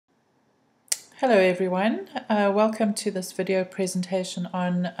Hello everyone, welcome to this video presentation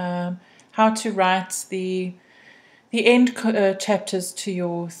on how to write the end chapters to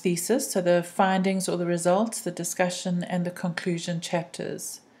your thesis, so the findings or the results, the discussion and the conclusion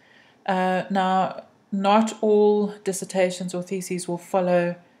chapters. Now, not all dissertations or theses will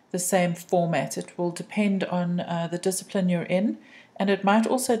follow the same format. It will depend on the discipline you're in, and it might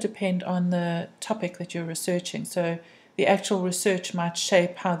also depend on the topic that you're researching. So the actual research might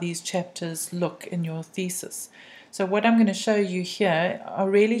shape how these chapters look in your thesis. So what I'm going to show you here are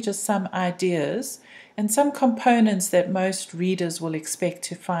really just some ideas and some components that most readers will expect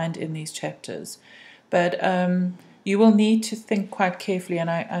to find in these chapters. But you will need to think quite carefully, and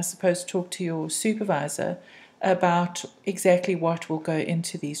I suppose talk to your supervisor about exactly what will go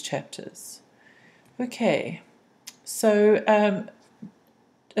into these chapters. Okay, so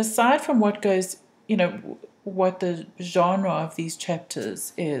aside from what goes, what the genre of these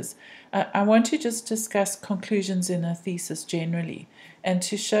chapters is, I want to just discuss conclusions in a thesis generally and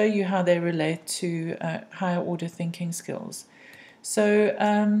to show you how they relate to higher order thinking skills. So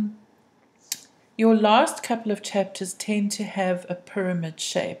your last couple of chapters tend to have a pyramid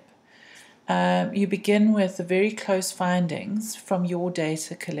shape. You begin with the very close findings from your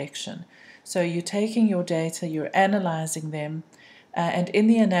data collection. So you're taking your data, you're analyzing them, and in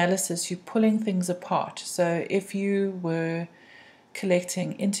the analysis, you're pulling things apart. So if you were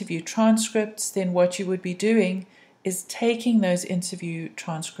collecting interview transcripts, then what you would be doing is taking those interview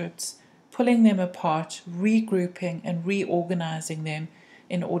transcripts, pulling them apart, regrouping and reorganizing them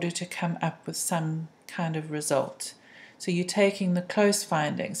in order to come up with some kind of result. So you're taking the close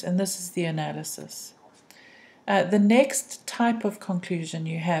findings, and this is the analysis. The next type of conclusion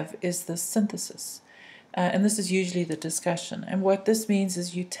you have is the synthesis. And this is usually the discussion. And what this means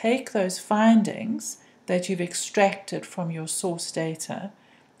is you take those findings that you've extracted from your source data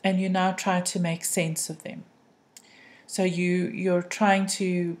and you now try to make sense of them. So you're trying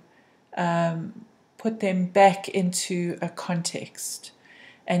to put them back into a context.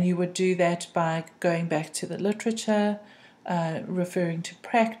 And you would do that by going back to the literature, referring to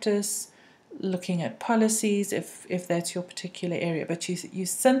practice, looking at policies if that's your particular area. But you're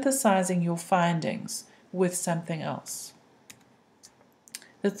synthesizing your findings with something else.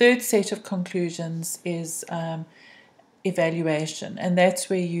 The third set of conclusions is evaluation, and that's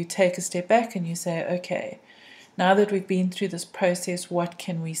where you take a step back and you say, okay, now that we've been through this process, what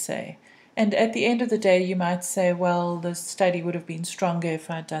can we say? And at the end of the day, you might say, well, the study would have been stronger if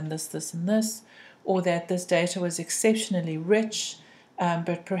I'd done this, this, and this, or that this data was exceptionally rich,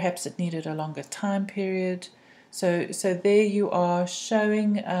 but perhaps it needed a longer time period. So there you are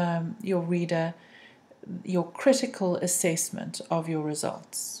showing your reader your critical assessment of your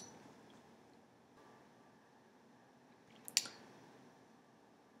results.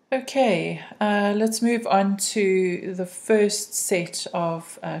 Okay, let's move on to the first set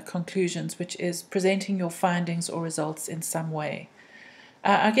of conclusions, which is presenting your findings or results in some way.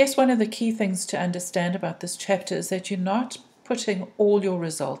 I guess one of the key things to understand about this chapter is that you're not putting all your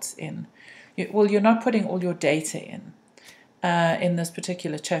results in. You're not putting all your data in this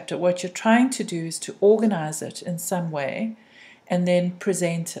particular chapter. What you're trying to do is to organize it in some way and then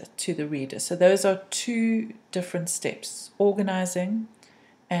present it to the reader. So those are two different steps, organizing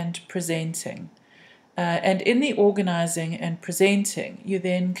and presenting. And in the organizing and presenting, you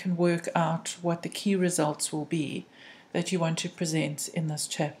then can work out what the key results will be that you want to present in this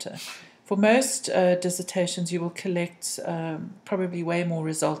chapter. For most dissertations, you will collect probably way more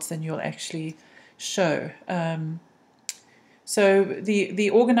results than you'll actually show. So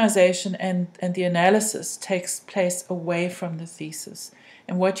the organization and the analysis takes place away from the thesis.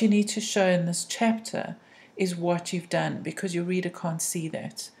 And what you need to show in this chapter is what you've done, because your reader can't see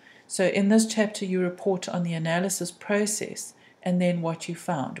that. So in this chapter, you report on the analysis process and then what you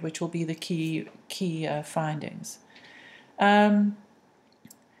found, which will be the key findings.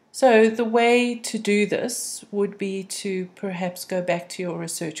 So the way to do this would be to perhaps go back to your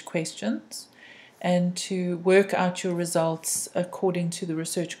research questions and to work out your results according to the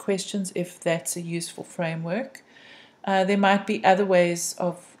research questions, if that's a useful framework. There might be other ways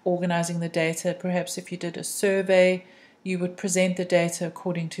of organizing the data. Perhaps if you did a survey, you would present the data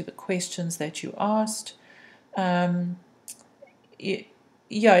according to the questions that you asked.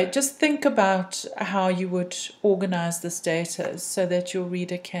 Just think about how you would organize this data so that your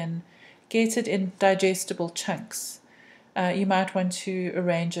reader can get it in digestible chunks. You might want to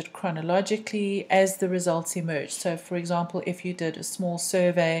arrange it chronologically as the results emerge. So, for example, if you did a small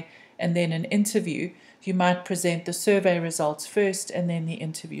survey and then an interview, you might present the survey results first and then the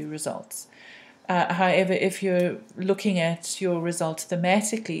interview results. However, if you're looking at your results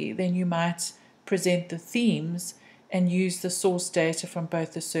thematically, then you might present the themes and use the source data from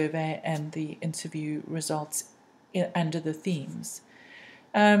both the survey and the interview results under the themes.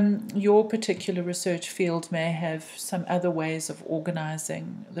 Your particular research field may have some other ways of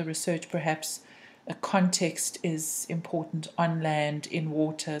organizing the research. Perhaps a context is important on land, in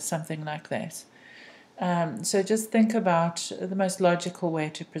water, something like that. So just think about the most logical way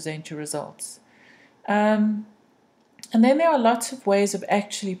to present your results. And then there are lots of ways of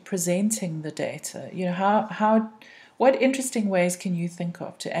actually presenting the data. You know, what interesting ways can you think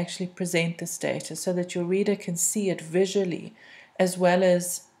of to actually present this data so that your reader can see it visually, as well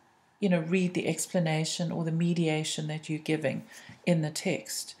as, you know, read the explanation or the mediation that you're giving in the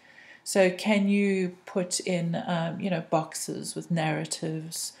text. So can you put in, you know, boxes with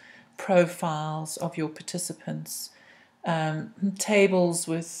narratives, profiles of your participants, tables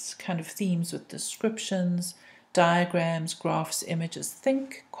with kind of themes with descriptions, diagrams, graphs, images.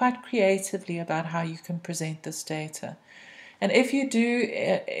 Think quite creatively about how you can present this data. And if you do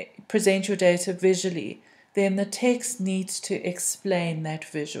present your data visually, then the text needs to explain that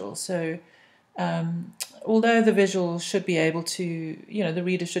visual. So although the visual should be able to, you know, the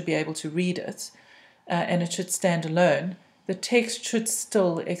reader should be able to read it, and it should stand alone, the text should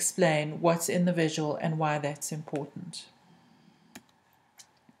still explain what's in the visual and why that's important.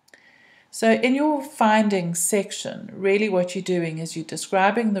 So in your findings section, really what you're doing is you're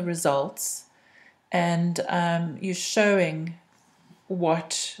describing the results, and you're showing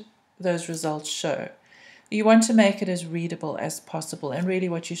what those results show. You want to make it as readable as possible, and really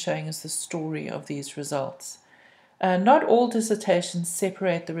what you're showing is the story of these results. Not all dissertations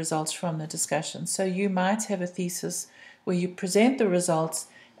separate the results from the discussion, so you might have a thesis where you present the results,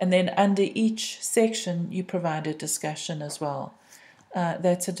 and then under each section you provide a discussion as well.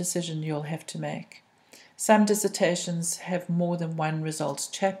 That's a decision you'll have to make. Some dissertations have more than one results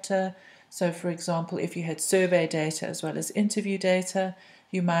chapter. So for example, if you had survey data as well as interview data,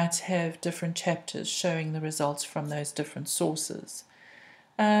 you might have different chapters showing the results from those different sources.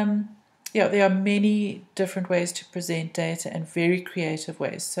 Yeah, there are many different ways to present data and very creative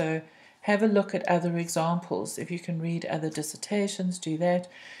ways. So have a look at other examples. If you can read other dissertations, do that.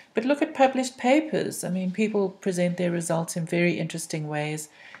 But look at published papers. I mean, people present their results in very interesting ways.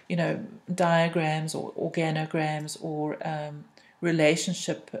 You know, diagrams or organograms or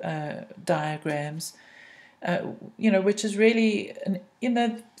relationship diagrams. You know, which is really,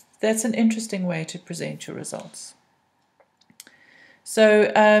 that's an interesting way to present your results.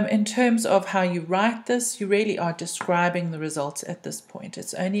 So in terms of how you write this, you really are describing the results at this point.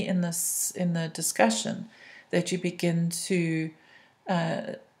 It's only in the discussion that you begin to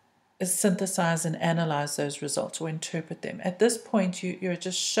synthesize and analyze those results or interpret them. At this point, you're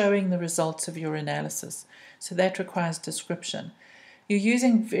just showing the results of your analysis. So that requires description. You're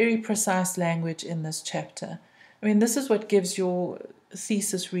using very precise language in this chapter. I mean, this is what gives your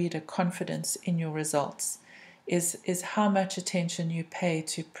thesis reader confidence in your results, is how much attention you pay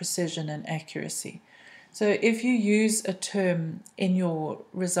to precision and accuracy. So if you use a term in your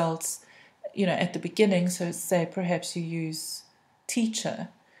results, you know, at the beginning, so say perhaps you use teacher,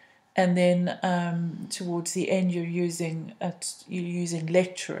 and then towards the end you're using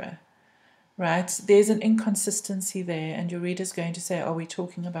lecturer, right? There's an inconsistency there, and your reader's going to say, are we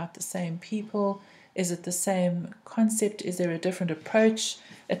talking about the same people? Is it the same concept? Is there a different approach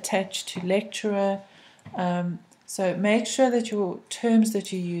attached to lecturer? So make sure that your terms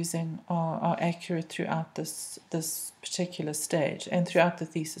that you're using are accurate throughout this particular stage and throughout the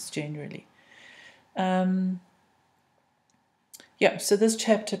thesis generally. Yeah, so this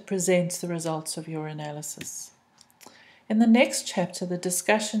chapter presents the results of your analysis. In the next chapter, the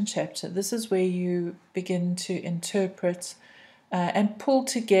discussion chapter, this is where you begin to interpret and pull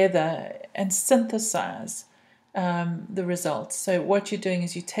together and synthesize the results. So what you're doing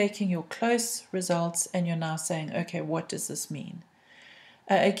is you're taking your close results and you're now saying, okay, what does this mean?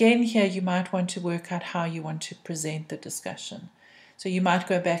 Again, here you might want to work out how you want to present the discussion. So you might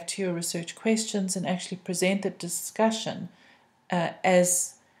go back to your research questions and actually present the discussion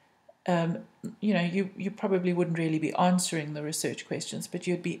as, you know, you probably wouldn't really be answering the research questions, but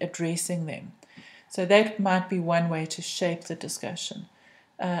you'd be addressing them. So that might be one way to shape the discussion.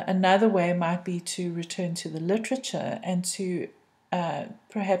 Another way might be to return to the literature and to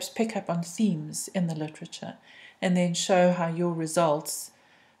perhaps pick up on themes in the literature and then show how your results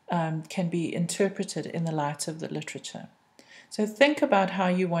can be interpreted in the light of the literature. So think about how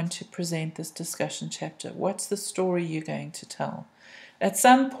you want to present this discussion chapter. What's the story you're going to tell? At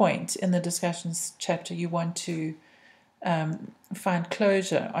some point in the discussions chapter, you want to find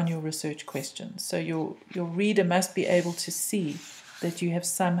closure on your research questions. So your reader must be able to see that you have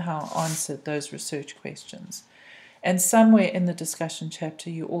somehow answered those research questions. And somewhere in the discussion chapter,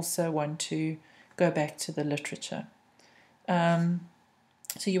 you also want to go back to the literature.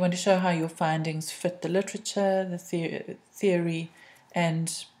 So you want to show how your findings fit the literature, the theory,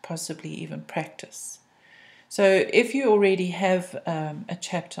 and possibly even practice. So if you already have a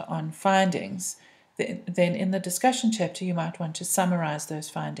chapter on findings, then in the discussion chapter, you might want to summarize those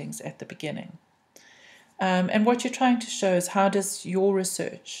findings at the beginning. And what you're trying to show is how does your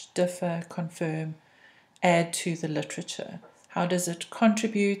research differ, confirm, add to the literature? How does it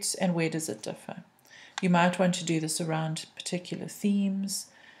contribute and where does it differ? You might want to do this around particular themes.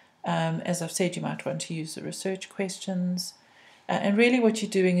 As I've said, you might want to use the research questions. And really what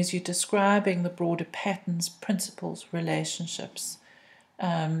you're doing is you're describing the broader patterns, principles, relationships.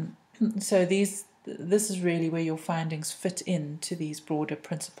 So this is really where your findings fit into these broader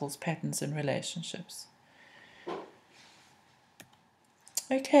principles, patterns, and relationships.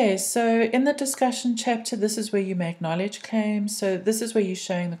 Okay, so in the discussion chapter, this is where you make knowledge claims. So this is where you're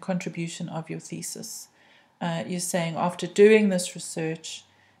showing the contribution of your thesis. You're saying, after doing this research,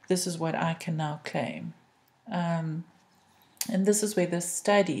 this is what I can now claim. And this is where this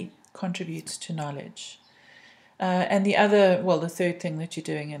study contributes to knowledge. And the third thing that you're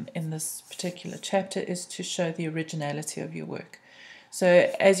doing in this particular chapter is to show the originality of your work.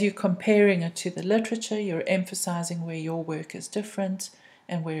 So as you're comparing it to the literature, you're emphasizing where your work is different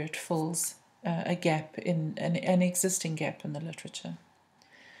and where it fills a gap in an existing gap in the literature.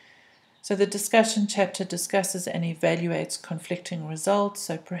 So the discussion chapter discusses and evaluates conflicting results.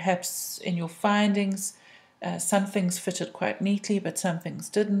 So perhaps in your findings, some things fitted quite neatly, but some things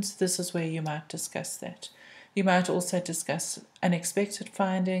didn't. This is where you might discuss that. You might also discuss unexpected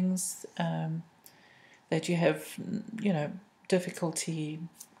findings that you have, difficulty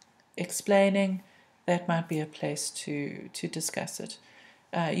explaining. That might be a place to discuss it.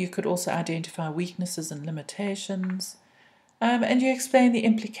 You could also identify weaknesses and limitations. And you explain the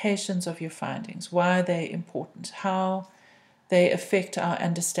implications of your findings, why they're important, how they affect our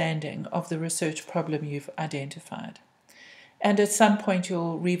understanding of the research problem you've identified. And at some point,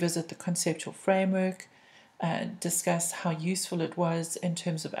 you'll revisit the conceptual framework, discuss how useful it was in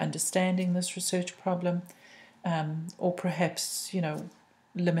terms of understanding this research problem, or perhaps,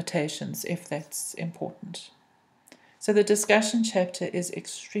 limitations if that's important. So the discussion chapter is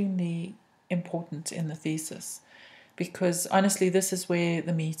extremely important in the thesis, because honestly, this is where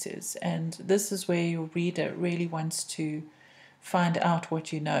the meat is, and this is where your reader really wants to find out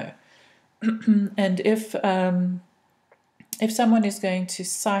what you know. And if someone is going to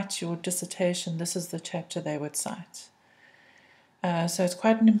cite your dissertation, this is the chapter they would cite. So it's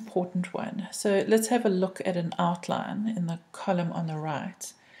quite an important one. So let's have a look at an outline in the column on the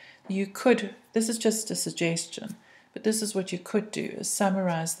right. This is just a suggestion, but this is what you could do, is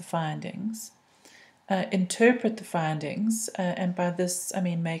summarize the findings, interpret the findings, and by this I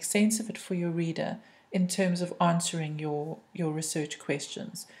mean make sense of it for your reader in terms of answering your research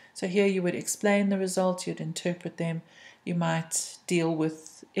questions. So here you would explain the results, you'd interpret them, you might deal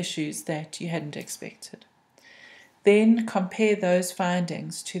with issues that you hadn't expected. Then compare those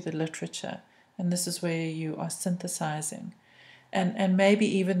findings to the literature, and this is where you are synthesizing. And maybe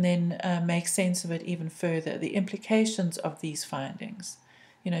even then make sense of it even further, the implications of these findings.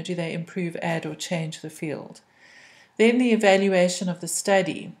 Do they improve, add, or change the field? Then the evaluation of the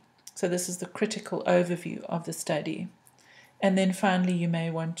study. So this is the critical overview of the study. And then finally, you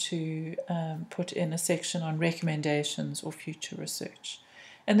may want to put in a section on recommendations or future research.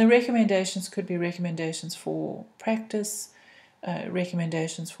 And the recommendations could be recommendations for practice,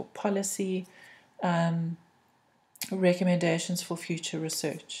 recommendations for policy, recommendations for future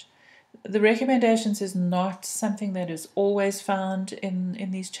research. The recommendations is not something that is always found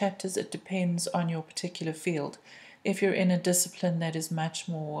in these chapters. It depends on your particular field. If you're in a discipline that is much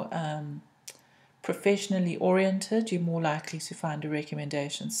more professionally oriented, you're more likely to find a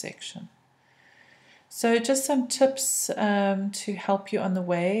recommendations section. So just some tips to help you on the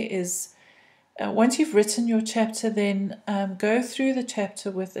way is, once you've written your chapter, then go through the chapter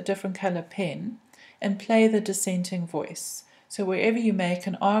with a different color pen and play the dissenting voice. So wherever you make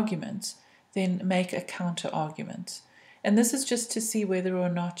an argument, then make a counter argument. And this is just to see whether or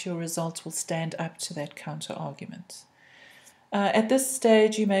not your results will stand up to that counter argument. At this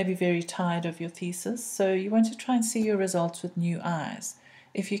stage, you may be very tired of your thesis, so you want to try and see your results with new eyes.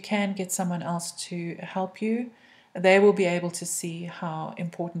 If you can get someone else to help you, they will be able to see how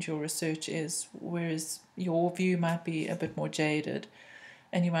important your research is, whereas your view might be a bit more jaded,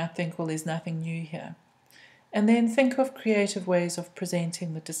 and you might think, well, there's nothing new here. And then think of creative ways of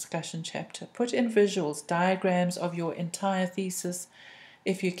presenting the discussion chapter. Put in visuals, diagrams of your entire thesis,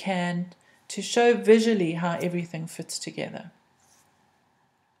 if you can, to show visually how everything fits together.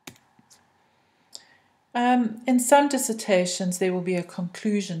 In some dissertations, there will be a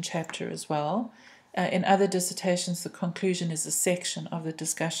conclusion chapter as well. In other dissertations, the conclusion is a section of the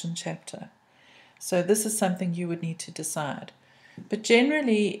discussion chapter. So this is something you would need to decide. But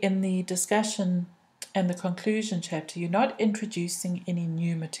generally, in the discussion and the conclusion chapter, you're not introducing any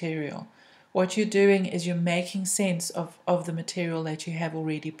new material. What you're doing is you're making sense of the material that you have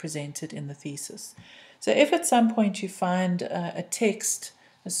already presented in the thesis. So if at some point you find a text,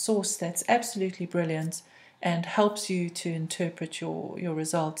 a source that's absolutely brilliant and helps you to interpret your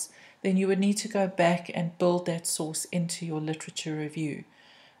results, then you would need to go back and build that source into your literature review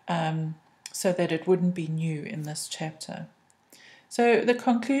so that it wouldn't be new in this chapter. So the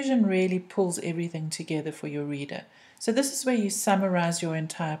conclusion really pulls everything together for your reader. So this is where you summarize your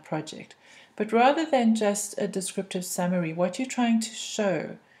entire project. But rather than just a descriptive summary, what you're trying to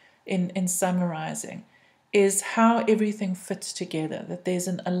show in summarizing is how everything fits together, that there's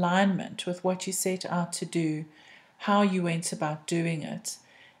an alignment with what you set out to do, how you went about doing it,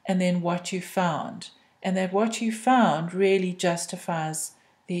 and then what you found. And that what you found really justifies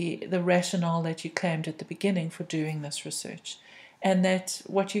the rationale that you claimed at the beginning for doing this research. And that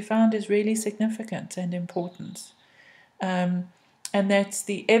what you found is really significant and important. And that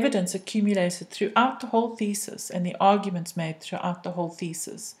the evidence accumulated throughout the whole thesis and the arguments made throughout the whole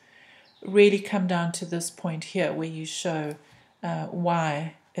thesis really come down to this point here where you show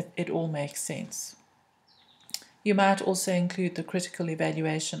why it all makes sense. You might also include the critical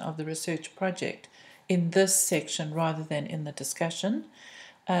evaluation of the research project in this section rather than in the discussion.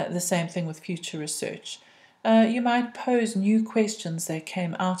 The same thing with future research. You might pose new questions that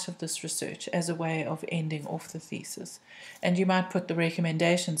came out of this research as a way of ending off the thesis. And you might put the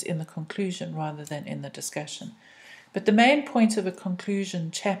recommendations in the conclusion rather than in the discussion. But the main point of a conclusion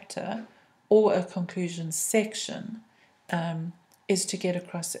chapter or a conclusion section is to get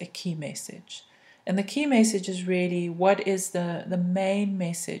across a key message. And the key message is really what is the main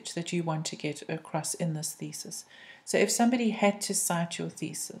message that you want to get across in this thesis. So if somebody had to cite your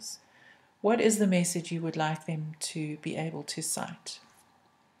thesis, what is the message you would like them to be able to cite?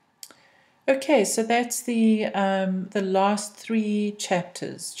 Okay, so that's the last 3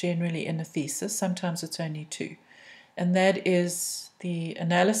 chapters generally in a thesis. Sometimes it's only 2. And that is the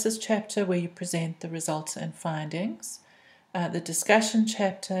analysis chapter where you present the results and findings, the discussion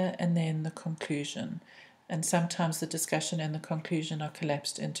chapter, and then the conclusion. And sometimes the discussion and the conclusion are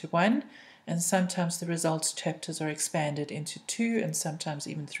collapsed into one, and sometimes the results chapters are expanded into 2 and sometimes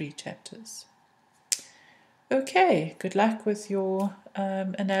even 3 chapters. Okay, good luck with your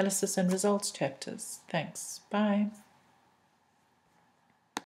analysis and results chapters. Thanks. Bye.